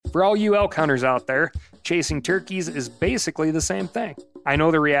For all you elk hunters out there, chasing turkeys is basically the same thing. I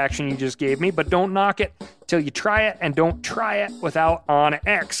know the reaction you just gave me, but don't knock it till you try it, and don't try it without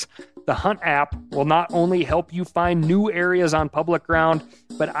OnX. The Hunt app will not only help you find new areas on public ground,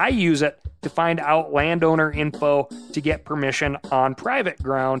 but I use it to find out landowner info to get permission on private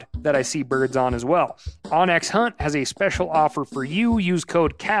ground that I see birds on as well. OnX Hunt has a special offer for you. Use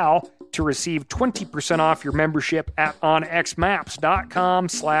code CAL to receive 20% off your membership at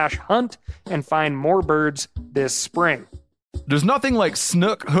onxmaps.com/hunt and find more birds this spring. There's nothing like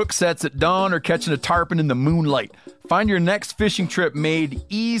snook hook sets at dawn or catching a tarpon in the moonlight. Find your next fishing trip made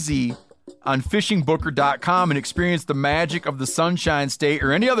easy on fishingbooker.com and experience the magic of the Sunshine State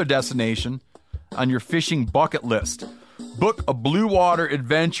or any other destination on your fishing bucket list. Book a blue water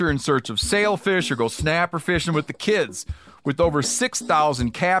adventure in search of sailfish or go snapper fishing with the kids. With over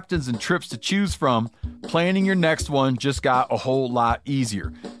 6,000 captains and trips to choose from, planning your next one just got a whole lot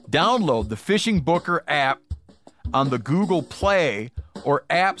easier. Download the Fishing Booker app on the Google Play or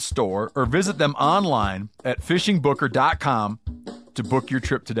App Store, or visit them online at fishingbooker.com to book your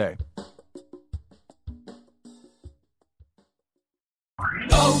trip today.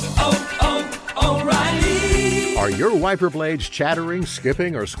 O'Reilly. Are your wiper blades chattering,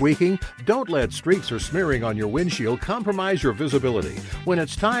 skipping, or squeaking? Don't let streaks or smearing on your windshield compromise your visibility. When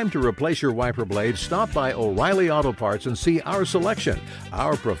it's time to replace your wiper blades, stop by O'Reilly Auto Parts and see our selection.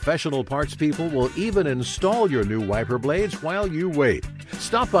 Our professional parts people will even install your new wiper blades while you wait.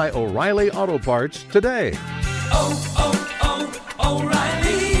 Stop by O'Reilly Auto Parts today.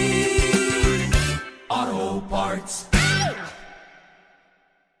 O'Reilly Auto Parts.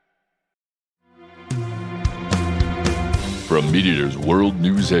 From MeatEater's World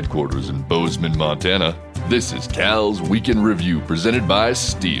News Headquarters in Bozeman, Montana, this is Cal's Weekend Review presented by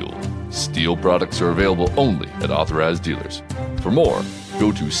Steel. Steel products are available only at authorized dealers. For more,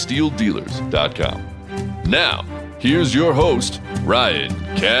 go to steeldealers.com. Now, here's your host, Ryan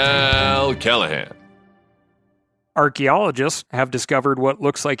Cal Callahan. Archaeologists have discovered what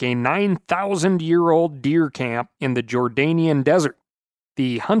looks like a 9,000-year-old deer camp in the Jordanian desert.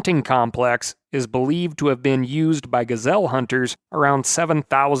 The hunting complex is believed to have been used by gazelle hunters around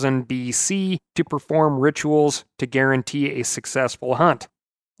 7000 BC to perform rituals to guarantee a successful hunt.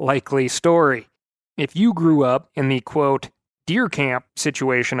 Likely story. If you grew up in the, quote, deer camp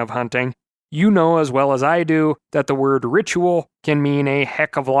situation of hunting, you know as well as I do that the word ritual can mean a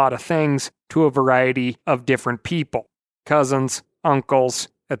heck of a lot of things to a variety of different people, cousins, uncles,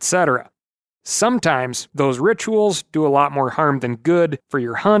 etc. Sometimes those rituals do a lot more harm than good for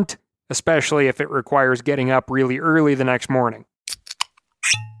your hunt, especially if it requires getting up really early the next morning.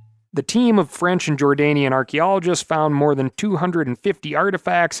 The team of French and Jordanian archaeologists found more than 250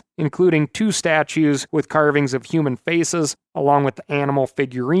 artifacts, including 2 statues with carvings of human faces, along with animal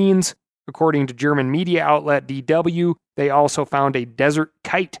figurines. According to German media outlet DW, they also found a desert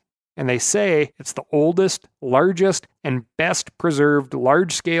kite, and they say it's the oldest, largest, and best preserved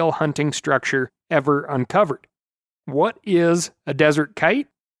large-scale hunting structure ever uncovered. What is a desert kite?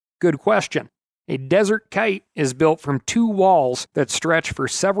 Good question. A desert kite is built from 2 walls that stretch for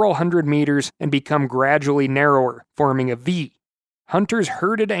several hundred meters and become gradually narrower, forming a V. Hunters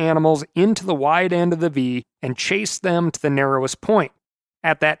herded animals into the wide end of the V and chased them to the narrowest point.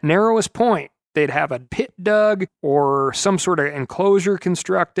 At that narrowest point, they'd have a pit dug or some sort of enclosure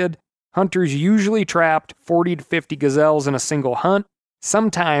constructed. Hunters usually trapped 40 to 50 gazelles in a single hunt,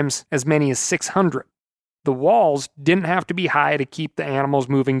 sometimes as many as 600. The walls didn't have to be high to keep the animals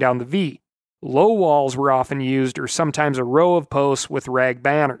moving down the V. Low walls were often used, or sometimes a row of posts with rag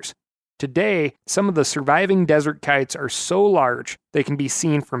banners. Today, some of the surviving desert kites are so large they can be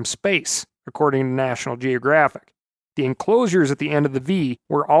seen from space, according to National Geographic. The enclosures at the end of the V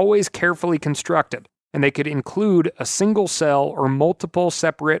were always carefully constructed, and they could include a single cell or multiple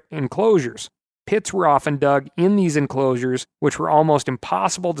separate enclosures. Pits were often dug in these enclosures, which were almost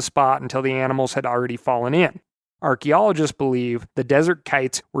impossible to spot until the animals had already fallen in. Archaeologists believe the desert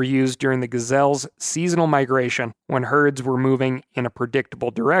kites were used during the gazelle's seasonal migration when herds were moving in a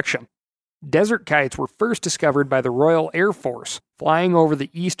predictable direction. Desert kites were first discovered by the Royal Air Force, flying over the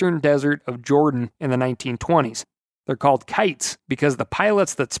eastern desert of Jordan in the 1920s. They're called kites because the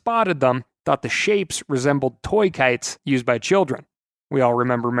pilots that spotted them thought the shapes resembled toy kites used by children. We all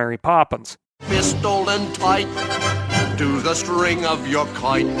remember Mary Poppins. Pistol and tight to the string of your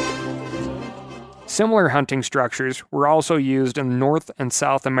kite. Similar hunting structures were also used in North and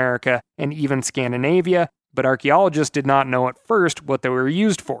South America and even Scandinavia, but archaeologists did not know at first what they were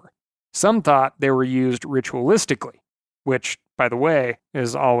used for. Some thought they were used ritualistically, which, by the way,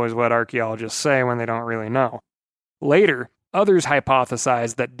 is always what archaeologists say when they don't really know. Later, Others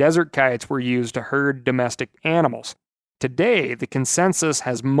hypothesize that desert kites were used to herd domestic animals. Today, the consensus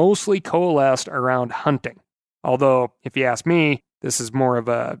has mostly coalesced around hunting. Although, if you ask me, this is more of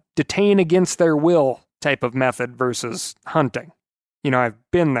a detain against their will type of method versus hunting. I've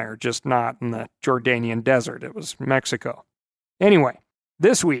been there, just not in the Jordanian desert. It was Mexico. Anyway,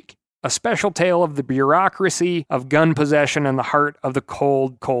 this week, a special tale of the bureaucracy of gun possession in the heart of the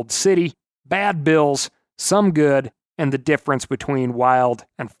cold, cold city, bad bills, some good, and the difference between wild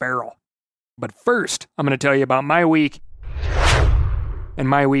and feral. But first, I'm going to tell you about my week. And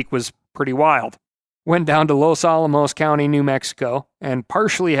my week was pretty wild. Went down to Los Alamos County, New Mexico, and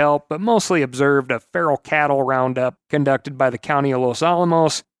partially helped, but mostly observed a feral cattle roundup conducted by the County of Los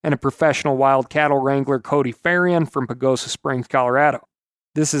Alamos and a professional wild cattle wrangler, Cody Farian, from Pagosa Springs, Colorado.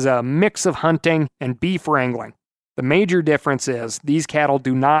 This is a mix of hunting and beef wrangling. The major difference is these cattle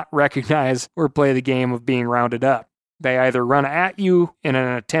do not recognize or play the game of being rounded up. They either run at you in an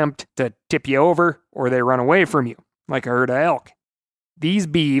attempt to tip you over, or they run away from you, like a herd of elk. These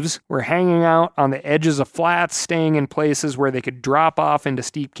beeves were hanging out on the edges of flats, staying in places where they could drop off into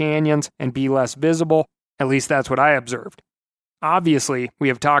steep canyons and be less visible. At least that's what I observed. Obviously, we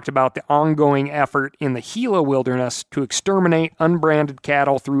have talked about the ongoing effort in the Gila Wilderness to exterminate unbranded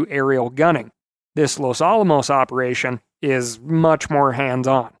cattle through aerial gunning. This Los Alamos operation is much more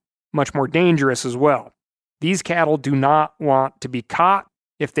hands-on, much more dangerous as well. These cattle do not want to be caught.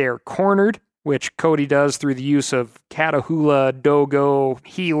 If they are cornered, which Cody does through the use of Catahoula, Dogo,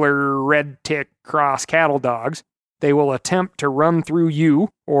 Heeler, Red Tick cross cattle dogs, they will attempt to run through you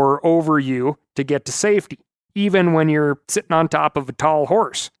or over you to get to safety, even when you're sitting on top of a tall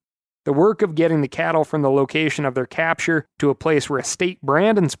horse. The work of getting the cattle from the location of their capture to a place where a state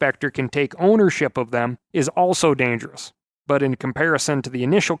brand inspector can take ownership of them is also dangerous, but in comparison to the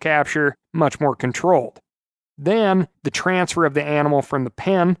initial capture, much more controlled. Then, the transfer of the animal from the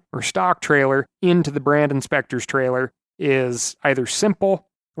pen or stock trailer into the brand inspector's trailer is either simple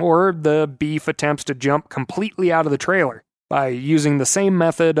or the beef attempts to jump completely out of the trailer by using the same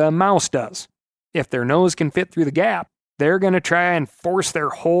method a mouse does. If their nose can fit through the gap, they're going to try and force their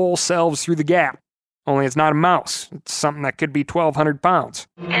whole selves through the gap. Only it's not a mouse. It's something that could be 1,200 pounds.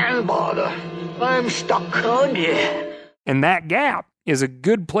 And bother, I'm stuck on you. And that gap is a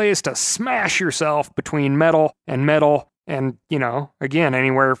good place to smash yourself between metal and, again,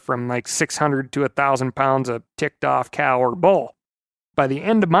 anywhere from like 600 to 1,000 pounds of ticked off cow or bull. By the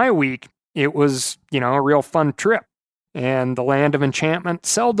end of my week, it was, a real fun trip. And the Land of Enchantment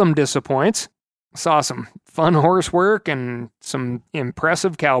seldom disappoints. Saw some fun horse work and some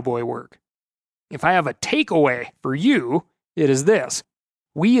impressive cowboy work. If I have a takeaway for you, it is this.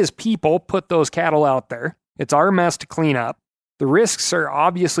 We as people put those cattle out there. It's our mess to clean up. The risks are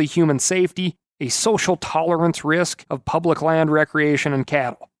obviously human safety, a social tolerance risk of public land recreation and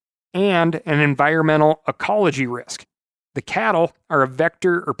cattle, and an environmental ecology risk. The cattle are a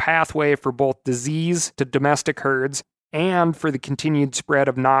vector or pathway for both disease to domestic herds and for the continued spread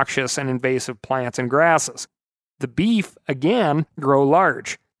of noxious and invasive plants and grasses. The beef, again, grow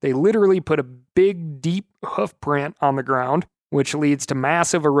large. They literally put a big, deep hoof print on the ground, which leads to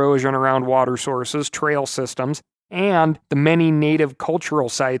massive erosion around water sources, trail systems, and the many native cultural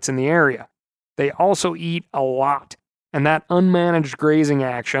sites in the area. They also eat a lot, and that unmanaged grazing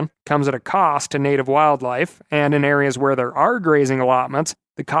action comes at a cost to native wildlife, and in areas where there are grazing allotments,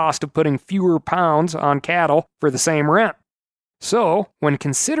 the cost of putting fewer pounds on cattle for the same rent. So, when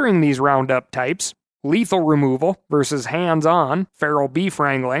considering these roundup types, lethal removal versus hands-on feral beef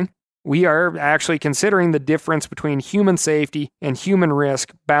wrangling, we are actually considering the difference between human safety and human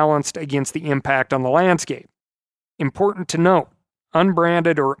risk balanced against the impact on the landscape. Important to note,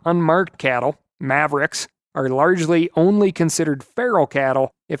 unbranded or unmarked cattle, mavericks, are largely only considered feral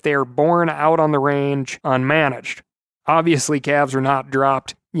cattle if they are born out on the range unmanaged. Obviously, calves are not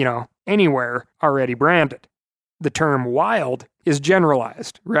dropped, anywhere already branded. The term wild is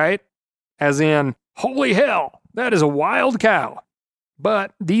generalized, right? As in, holy hell, that is a wild cow.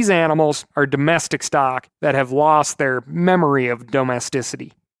 But these animals are domestic stock that have lost their memory of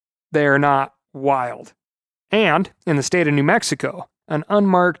domesticity. They are not wild. And, in the state of New Mexico, an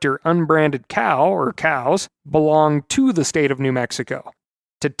unmarked or unbranded cow or cows belong to the state of New Mexico.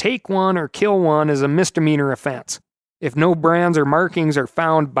 To take one or kill one is a misdemeanor offense. If no brands or markings are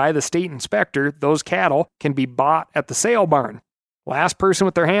found by the state inspector, those cattle can be bought at the sale barn. Last person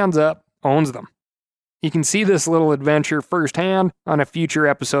with their hands up owns them. You can see this little adventure firsthand on a future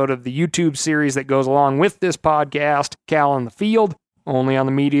episode of the YouTube series that goes along with this podcast, Cal in the Field, only on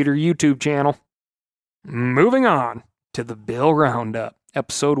the Meat Eater YouTube channel. Moving on to the Bill Roundup,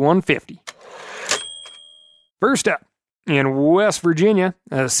 episode 150. First up, In West Virginia,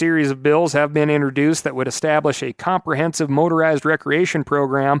 a series of bills have been introduced that would establish a comprehensive motorized recreation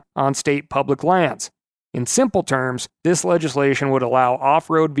program on state public lands. In simple terms, this legislation would allow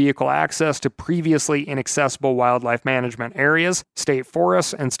off-road vehicle access to previously inaccessible wildlife management areas, state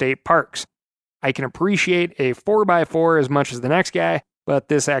forests, and state parks. I can appreciate a 4x4 as much as the next guy, but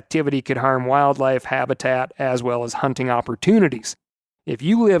this activity could harm wildlife habitat as well as hunting opportunities. If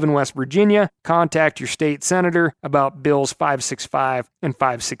you live in West Virginia, contact your state senator about Bills 565 and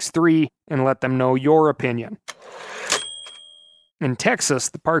 563 and let them know your opinion. In Texas,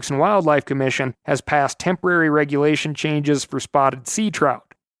 the Parks and Wildlife Commission has passed temporary regulation changes for spotted sea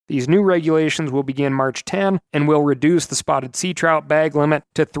trout. These new regulations will begin March 10 and will reduce the spotted sea trout bag limit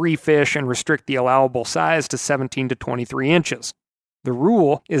to 3 fish and restrict the allowable size to 17 to 23 inches. The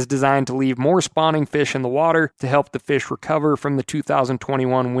rule is designed to leave more spawning fish in the water to help the fish recover from the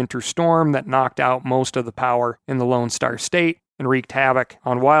 2021 winter storm that knocked out most of the power in the Lone Star State and wreaked havoc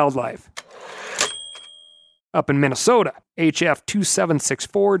on wildlife. Up in Minnesota, HF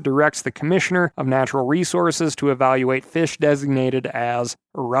 2764 directs the Commissioner of Natural Resources to evaluate fish designated as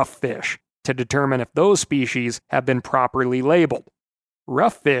rough fish to determine if those species have been properly labeled.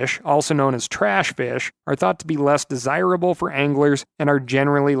 Rough fish, also known as trash fish, are thought to be less desirable for anglers and are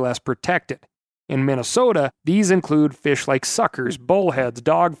generally less protected. In Minnesota, these include fish like suckers, bullheads,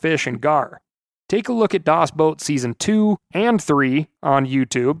 dogfish, and gar. Take a look at DOS Boat Season 2 and 3 on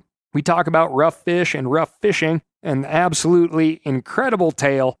YouTube. We talk about rough fish and rough fishing and the absolutely incredible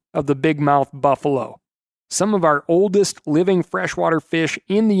tale of the big-mouth buffalo. Some of our oldest living freshwater fish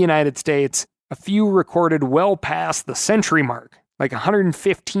in the United States, a few recorded well past the century mark, like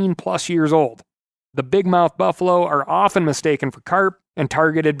 115 plus years old. The big-mouth buffalo are often mistaken for carp and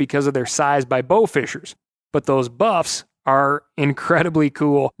targeted because of their size by bow fishers. But those buffs are incredibly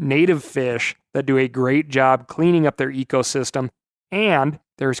cool native fish that do a great job cleaning up their ecosystem, and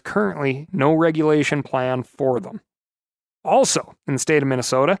there's currently no regulation plan for them. Also, in the state of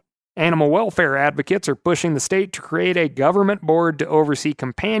Minnesota, animal welfare advocates are pushing the state to create a government board to oversee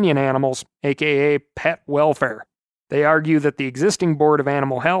companion animals, aka pet welfare. They argue that the existing Board of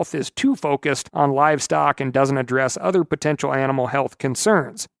Animal Health is too focused on livestock and doesn't address other potential animal health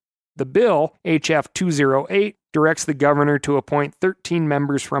concerns. The bill, HF 208, directs the governor to appoint 13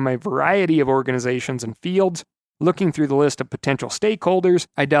 members from a variety of organizations and fields. Looking through the list of potential stakeholders,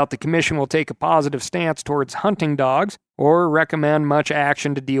 I doubt the commission will take a positive stance towards hunting dogs or recommend much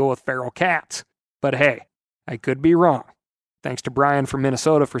action to deal with feral cats. But hey, I could be wrong. Thanks to Brian from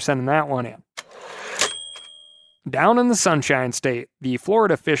Minnesota for sending that one in. Down in the Sunshine State, the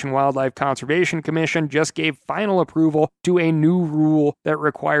Florida Fish and Wildlife Conservation Commission just gave final approval to a new rule that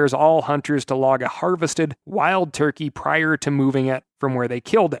requires all hunters to log a harvested wild turkey prior to moving it from where they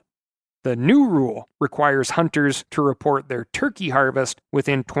killed it. The new rule requires hunters to report their turkey harvest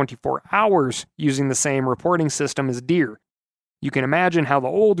within 24 hours using the same reporting system as deer. You can imagine how the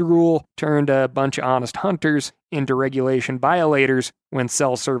old rule turned a bunch of honest hunters into regulation violators when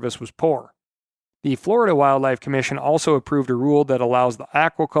cell service was poor. The Florida Wildlife Commission also approved a rule that allows the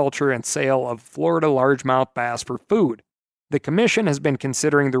aquaculture and sale of Florida largemouth bass for food. The commission has been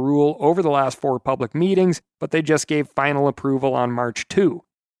considering the rule over the last 4 public meetings, but they just gave final approval on March 2.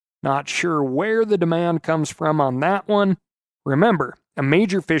 Not sure where the demand comes from on that one. Remember, a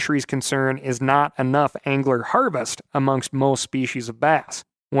major fisheries concern is not enough angler harvest amongst most species of bass,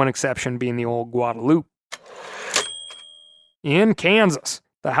 one exception being the old Guadalupe. In Kansas,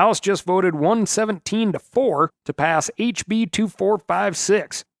 the House just voted 117-4 to pass HB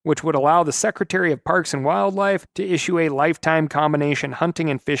 2456, which would allow the Secretary of Parks and Wildlife to issue a lifetime combination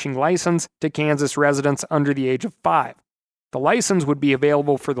hunting and fishing license to Kansas residents under the age of 5. The license would be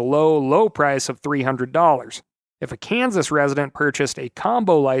available for the low price of $300. If a Kansas resident purchased a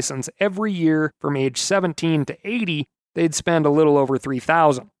combo license every year from age 17 to 80, they'd spend a little over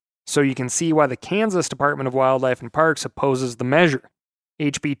 $3,000. So you can see why the Kansas Department of Wildlife and Parks opposes the measure.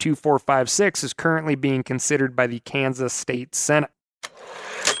 HB 2456 is currently being considered by the Kansas State Senate.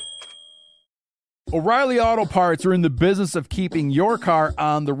 O'Reilly Auto Parts are in the business of keeping your car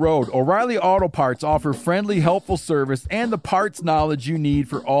on the road. O'Reilly Auto Parts offer friendly, helpful service and the parts knowledge you need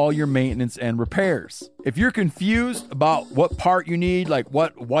for all your maintenance and repairs. If you're confused about what part you need, like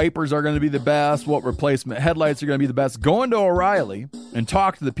what wipers are going to be the best, what replacement headlights are going to be the best, go into O'Reilly and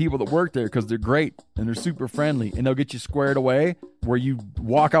talk to the people that work there because they're great and they're super friendly and they'll get you squared away where you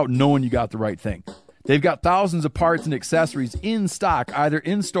walk out knowing you got the right thing. They've got thousands of parts and accessories in stock, either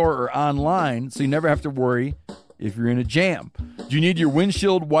in-store or online, so you never have to worry if you're in a jam. Do you need your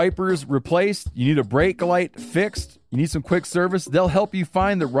windshield wipers replaced? You need a brake light fixed? You need some quick service? They'll help you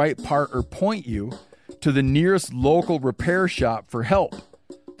find the right part or point you to the nearest local repair shop for help.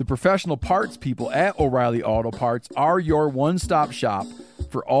 The professional parts people at O'Reilly Auto Parts are your one-stop shop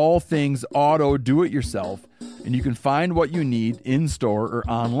for all things auto do-it-yourself, and you can find what you need in-store or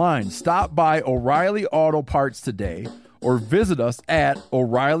online. Stop by O'Reilly Auto Parts today or visit us at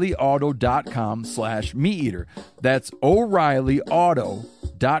O'ReillyAuto.com/MeatEater. That's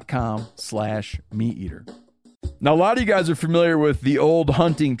O'ReillyAuto.com/MeatEater. Now, a lot of you guys are familiar with the old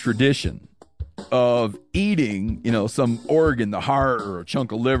hunting tradition of eating, some organ, the heart or a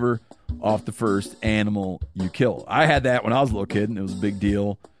chunk of liver off the first animal you kill. I had that when I was a little kid, and it was a big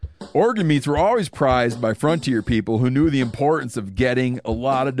deal. Organ meats were always prized by frontier people who knew the importance of getting a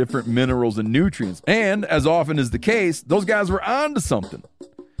lot of different minerals and nutrients. And, as often is the case, those guys were onto something,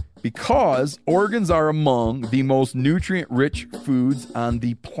 because organs are among the most nutrient-rich foods on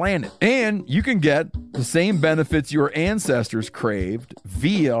the planet. And you can get the same benefits your ancestors craved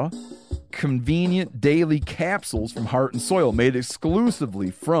via convenient daily capsules from Heart and Soil, made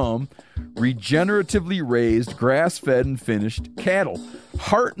exclusively from regeneratively raised, grass-fed, and finished cattle.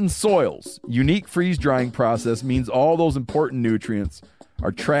 Heart and Soil's unique freeze-drying process means all those important nutrients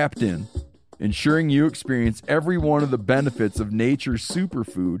are trapped in, ensuring you experience every one of the benefits of nature's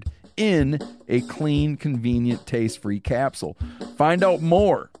superfood in a clean, convenient, taste-free capsule. Find out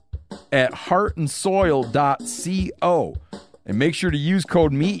more at heartandsoil.co. And make sure to use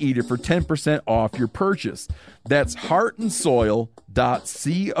code MeatEater for 10% off your purchase. That's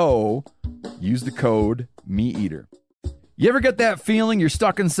heartandsoil.co. Use the code MeatEater. You ever get that feeling you're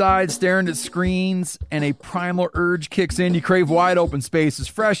stuck inside staring at screens and a primal urge kicks in? You crave wide open spaces,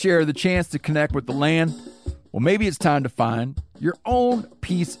 fresh air, the chance to connect with the land? Well, maybe it's time to find your own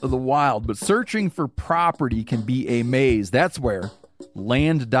piece of the wild, but searching for property can be a maze. That's where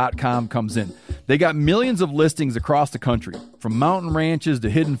Land.com comes in. They got millions of listings across the country, from mountain ranches to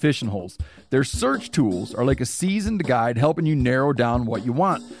hidden fishing holes. Their search tools are like a seasoned guide helping you narrow down what you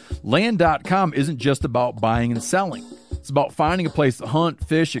want. Land.com isn't just about buying and selling. It's about finding a place to hunt,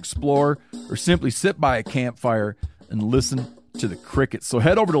 fish, explore, or simply sit by a campfire and listen to the crickets. So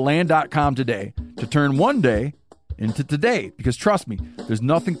head over to Land.com today to turn one day into today, because trust me, there's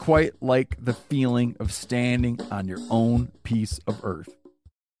nothing quite like the feeling of standing on your own piece of earth.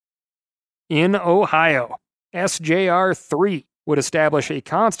 In Ohio, SJR 3 would establish a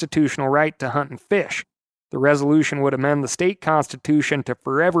constitutional right to hunt and fish. The resolution would amend the state constitution to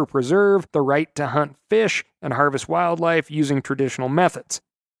forever preserve the right to hunt, fish, and harvest wildlife using traditional methods.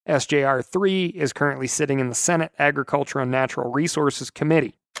 SJR 3 is currently sitting in the Senate Agriculture and Natural Resources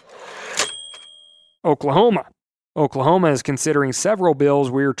Committee. Oklahoma. Oklahoma is considering several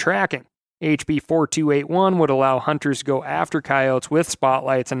bills we're tracking. HB 4281 would allow hunters to go after coyotes with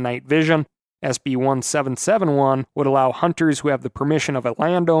spotlights and night vision. SB 1771 would allow hunters who have the permission of a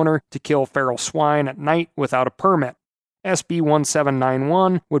landowner to kill feral swine at night without a permit. SB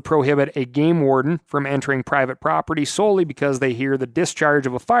 1791 would prohibit a game warden from entering private property solely because they hear the discharge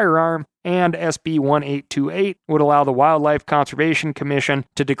of a firearm, and SB 1828 would allow the Wildlife Conservation Commission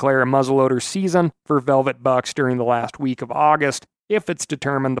to declare a muzzleloader season for velvet bucks during the last week of August if it's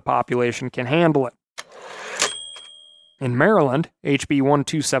determined the population can handle it. In Maryland, HB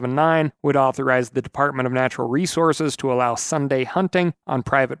 1279 would authorize the Department of Natural Resources to allow Sunday hunting on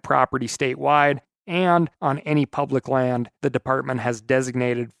private property statewide and on any public land the department has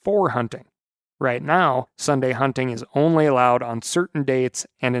designated for hunting. Right now, Sunday hunting is only allowed on certain dates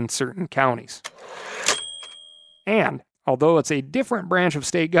and in certain counties. And, although it's a different branch of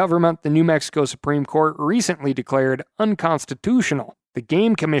state government, the New Mexico Supreme Court recently declared unconstitutional the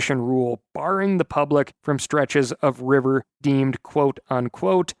Game Commission rule barring the public from stretches of river deemed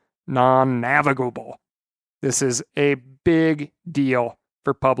quote-unquote non-navigable. This is a big deal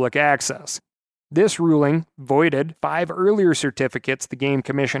for public access. This ruling voided 5 earlier certificates the Game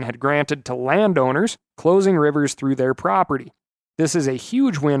Commission had granted to landowners closing rivers through their property. This is a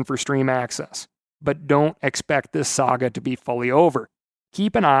huge win for stream access, but don't expect this saga to be fully over.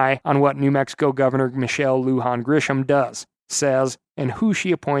 Keep an eye on what New Mexico Governor Michelle Lujan Grisham does, says, and who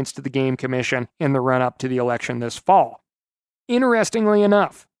she appoints to the Game Commission in the run-up to the election this fall. Interestingly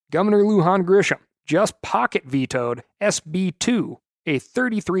enough, Governor Lujan Grisham just pocket vetoed SB 2, a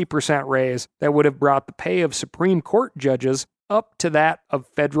 33% raise that would have brought the pay of Supreme Court judges up to that of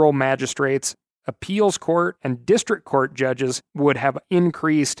federal magistrates. Appeals court and district court judges would have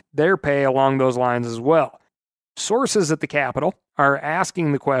increased their pay along those lines as well. Sources at the Capitol are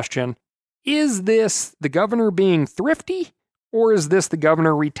asking the question, is this the governor being thrifty, or is this the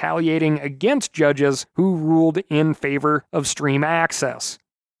governor retaliating against judges who ruled in favor of stream access,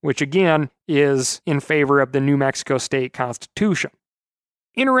 which again is in favor of the New Mexico State Constitution?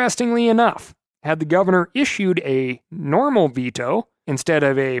 Interestingly enough, Had the governor issued a normal veto instead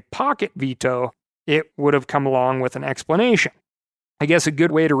of a pocket veto, it would have come along with an explanation. I guess a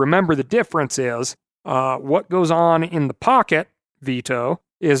good way to remember the difference is what goes on in the pocket veto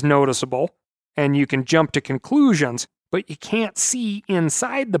is noticeable, and you can jump to conclusions, but you can't see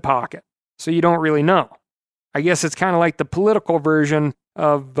inside the pocket, so you don't really know. I guess it's kind of like the political version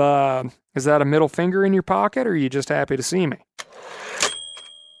of, is that a middle finger in your pocket, or are you just happy to see me?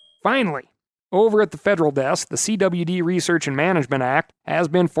 Finally, over at the federal desk, the CWD Research and Management Act has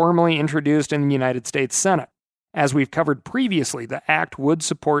been formally introduced in the United States Senate. As we've covered previously, the act would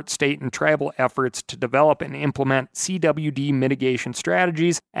support state and tribal efforts to develop and implement CWD mitigation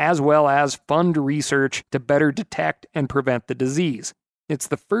strategies, as well as fund research to better detect and prevent the disease. It's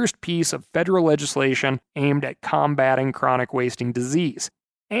the first piece of federal legislation aimed at combating chronic wasting disease,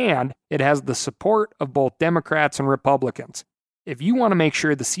 and it has the support of both Democrats and Republicans. If you want to make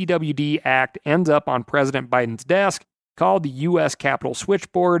sure the CWD Act ends up on President Biden's desk, call the U.S. Capitol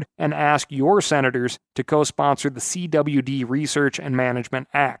Switchboard and ask your senators to co-sponsor the CWD Research and Management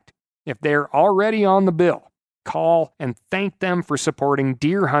Act. If they're already on the bill, call and thank them for supporting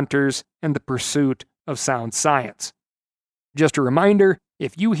deer hunters and the pursuit of sound science. Just a reminder,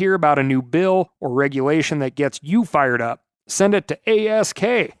 if you hear about a new bill or regulation that gets you fired up, send it to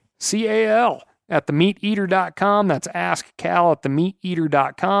askcal@themeateater.com. That's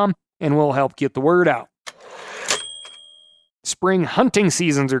askcal@themeateater.com, and we'll help get the word out. Spring hunting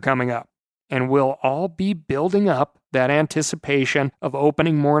seasons are coming up, and we'll all be building up that anticipation of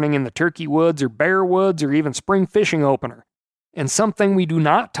opening morning in the turkey woods or bear woods or even spring fishing opener. And something we do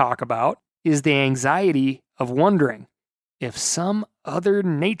not talk about is the anxiety of wondering if some other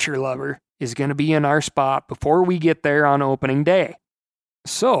nature lover is going to be in our spot before we get there on opening day.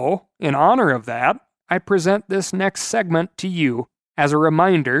 So, in honor of that, I present this next segment to you as a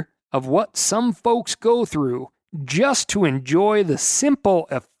reminder of what some folks go through just to enjoy the simple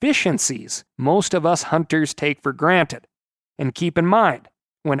efficiencies most of us hunters take for granted. And keep in mind,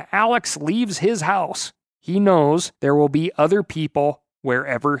 when Alex leaves his house, he knows there will be other people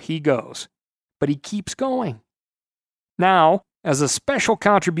wherever he goes. But he keeps going. Now, as a special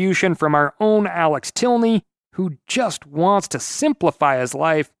contribution from our own Alex Tilney, who just wants to simplify his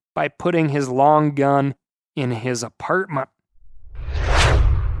life by putting his long gun in his apartment.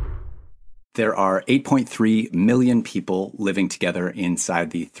 There are 8.3 million people living together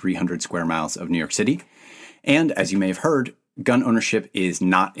inside the 300 square miles of New York City. And as you may have heard, gun ownership is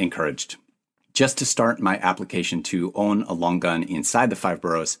not encouraged. Just to start my application to own a long gun inside the 5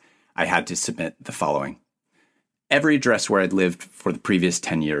 boroughs, I had to submit the following. Every address where I'd lived for the previous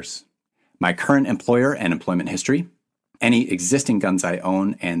 10 years. My current employer and employment history. Any existing guns I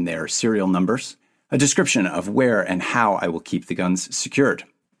own and their serial numbers. A description of where and how I will keep the guns secured.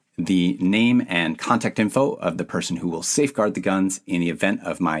 The name and contact info of the person who will safeguard the guns in the event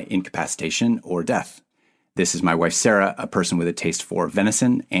of my incapacitation or death. This is my wife Sarah, a person with a taste for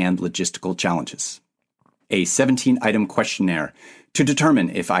venison and logistical challenges. A 17-item questionnaire to determine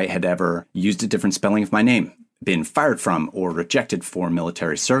if I had ever used a different spelling of my name, been fired from or rejected for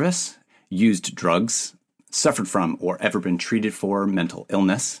military service, used drugs, suffered from or ever been treated for mental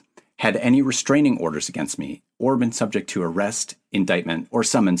illness, had any restraining orders against me, or been subject to arrest, indictment, or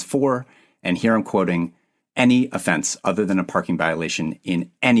summons for, and here I'm quoting, any offense other than a parking violation in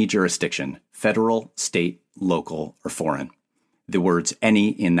any jurisdiction, federal, state, local, or foreign. The words any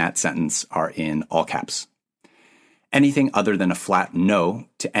in that sentence are in all caps. Anything other than a flat no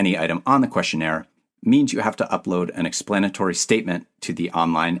to any item on the questionnaire means you have to upload an explanatory statement to the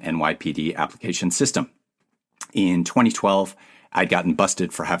online NYPD application system. In 2012, I'd gotten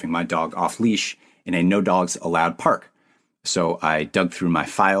busted for having my dog off leash in a no dogs allowed park. So I dug through my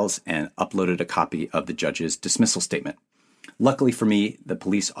files and uploaded a copy of the judge's dismissal statement. Luckily for me, the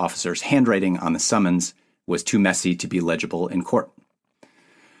police officer's handwriting on the summons was too messy to be legible in court.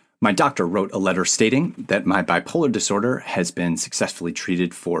 My doctor wrote a letter stating that my bipolar disorder has been successfully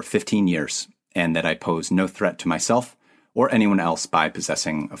treated for 15 years and that I pose no threat to myself or anyone else by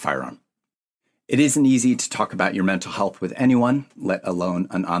possessing a firearm. It isn't easy to talk about your mental health with anyone, let alone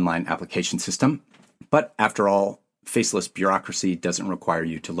an online application system. But after all, faceless bureaucracy doesn't require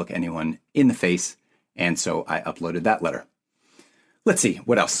you to look anyone in the face, and so I uploaded that letter. Let's see,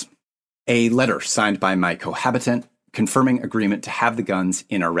 what else? A letter signed by my cohabitant confirming agreement to have the guns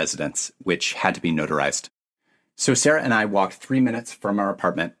in our residence, which had to be notarized. So Sarah and I walked 3 minutes from our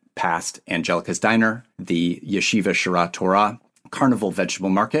apartment past Angelica's Diner, the Yeshiva Shara Torah, Carnival Vegetable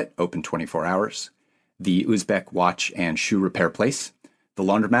Market, open 24 hours, the Uzbek Watch and Shoe Repair Place, the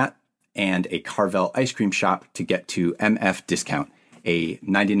laundromat, and a Carvel ice cream shop to get to MF Discount, a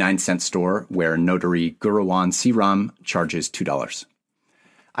 99-cent store where notary Guruwan Siram charges $2.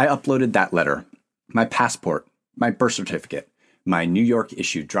 I uploaded that letter, my passport, my birth certificate, my New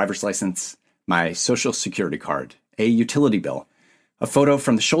York-issued driver's license, my social security card, a utility bill, a photo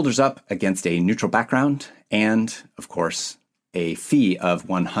from the shoulders up against a neutral background, and, of course, a fee of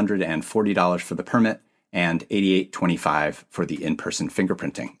 $140 for the permit and $88.25 for the in-person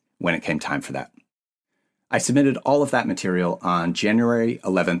fingerprinting when it came time for that. I submitted all of that material on January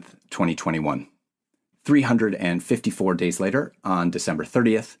 11th, 2021. 354 days later, on December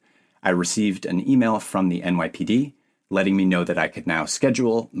 30th, I received an email from the NYPD letting me know that I could now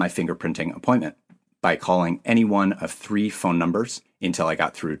schedule my fingerprinting appointment by calling any one of 3 phone numbers until I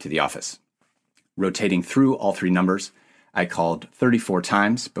got through to the office. Rotating through all 3 numbers, I called 34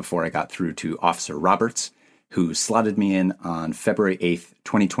 times before I got through to Officer Roberts, who slotted me in on February 8th,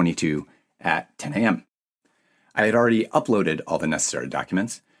 2022 at 10 a.m. I had already uploaded all the necessary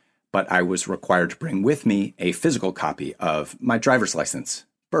documents, but I was required to bring with me a physical copy of my driver's license,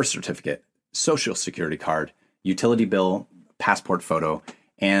 birth certificate, social security card, utility bill, passport photo,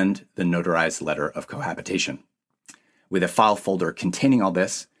 and the notarized letter of cohabitation. With a file folder containing all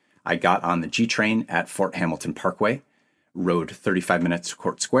this, I got on the G train at Fort Hamilton Parkway, rode 35 minutes to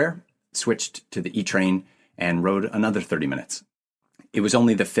Court Square, switched to the E train, and rode another 30 minutes. It was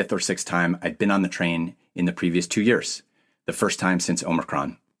only the 5th or 6th time I'd been on the train in the previous 2 years, the first time since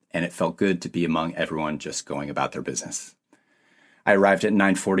Omicron, and it felt good to be among everyone just going about their business. I arrived at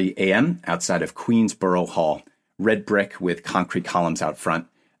 9:40 a.m. outside of Queensborough Hall, red brick with concrete columns out front,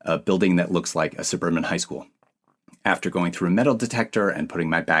 a building that looks like a suburban high school. After going through a metal detector and putting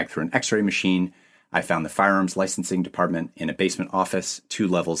my bag through an x-ray machine, I found the firearms licensing department in a basement office 2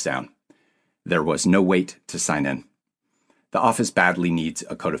 levels down. There was no wait to sign in. The office badly needs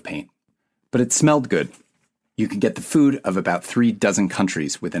a coat of paint. But it smelled good. You could get the food of about 3 dozen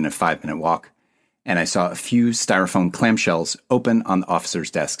countries within a 5-minute walk, and I saw a few styrofoam clamshells open on the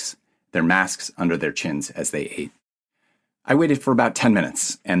officers' desks, their masks under their chins as they ate. I waited for about 10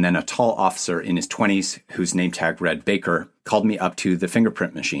 minutes, and then a tall officer in his 20s, whose name tag read Baker, called me up to the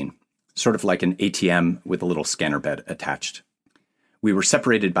fingerprint machine, sort of like an ATM with a little scanner bed attached. We were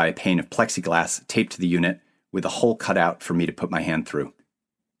separated by a pane of plexiglass taped to the unit, with a hole cut out for me to put my hand through.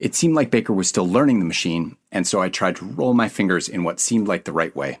 It seemed like Baker was still learning the machine, and so I tried to roll my fingers in what seemed like the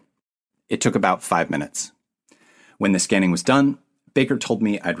right way. It took about 5 minutes. When the scanning was done, Baker told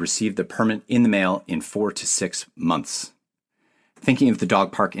me I'd receive the permit in the mail in 4 to 6 months. Thinking of the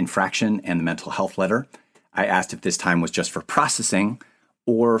dog park infraction and the mental health letter, I asked if this time was just for processing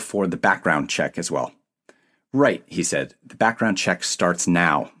or for the background check as well. Right, he said, the background check starts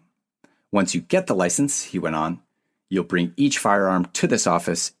now. Once you get the license, he went on, you'll bring each firearm to this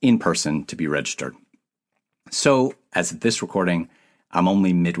office in person to be registered. So, as of this recording, I'm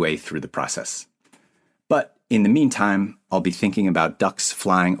only midway through the process. But in the meantime, I'll be thinking about ducks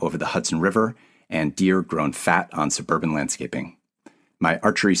flying over the Hudson River and deer grown fat on suburban landscaping. My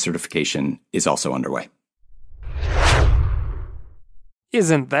archery certification is also underway.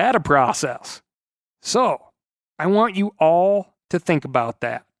 Isn't that a process? So, I want you all to think about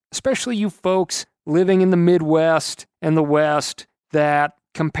that, especially you folks living in the Midwest and the West that,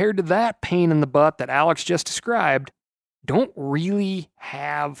 compared to that pain in the butt that Alex just described, don't really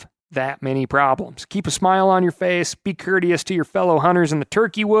have that many problems. Keep a smile on your face, be courteous to your fellow hunters in the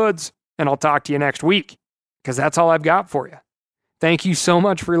turkey woods, and I'll talk to you next week, because that's all I've got for you. Thank you so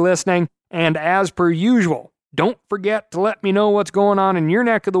much for listening, and as per usual, don't forget to let me know what's going on in your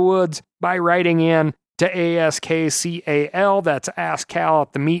neck of the woods by writing in to ASKCAL, that's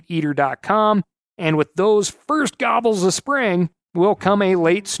askcal@themeateater.com, and with those first gobbles of spring will come a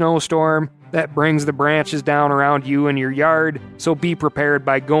late snowstorm that brings the branches down around you and your yard, so be prepared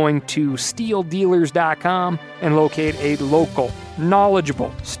by going to steeldealers.com and locate a local,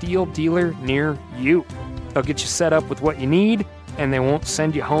 knowledgeable steel dealer near you. They'll get you set up with what you need, and they won't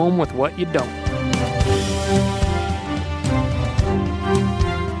send you home with what you don't.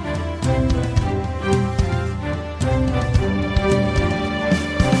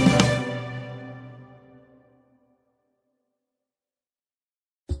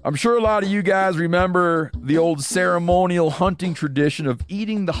 I'm sure a lot of you guys remember the old ceremonial hunting tradition of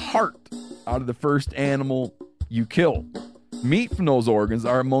eating the heart out of the first animal you kill. Meat from those organs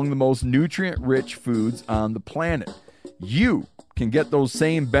are among the most nutrient-rich foods on the planet. You can get those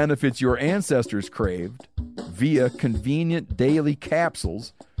same benefits your ancestors craved via convenient daily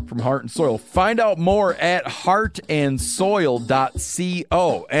capsules from Heart and Soil. Find out more at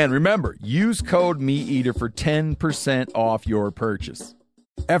heartandsoil.co. And remember, use code MeatEater for 10% off your purchase.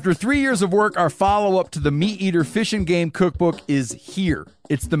 After 3 years of work, our follow-up to the Meat Eater Fish and Game Cookbook is here.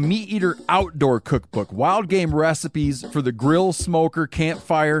 It's the Meat Eater Outdoor Cookbook, wild game recipes for the grill, smoker,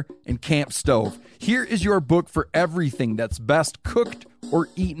 campfire, and camp stove. Here is your book for everything that's best cooked or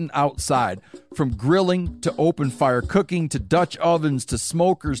eaten outside. From grilling to open fire cooking to Dutch ovens to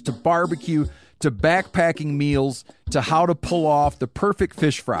smokers to barbecue to backpacking meals to how to pull off the perfect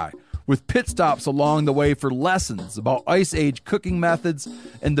fish fry, with pit stops along the way for lessons about Ice Age cooking methods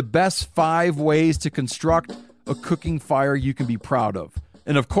and the best 5 ways to construct a cooking fire you can be proud of.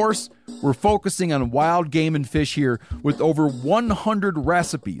 And of course, we're focusing on wild game and fish here with over 100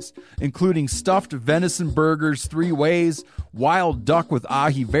 recipes, including stuffed venison burgers 3 ways, wild duck with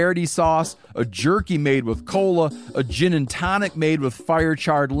ahi verde sauce, a jerky made with cola, a gin and tonic made with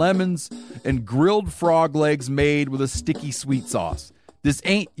fire-charred lemons, and grilled frog legs made with a sticky sweet sauce. This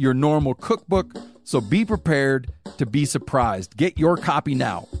ain't your normal cookbook, so be prepared to be surprised. Get your copy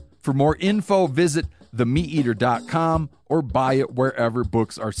now. For more info, visit themeateater.com or buy it wherever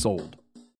books are sold.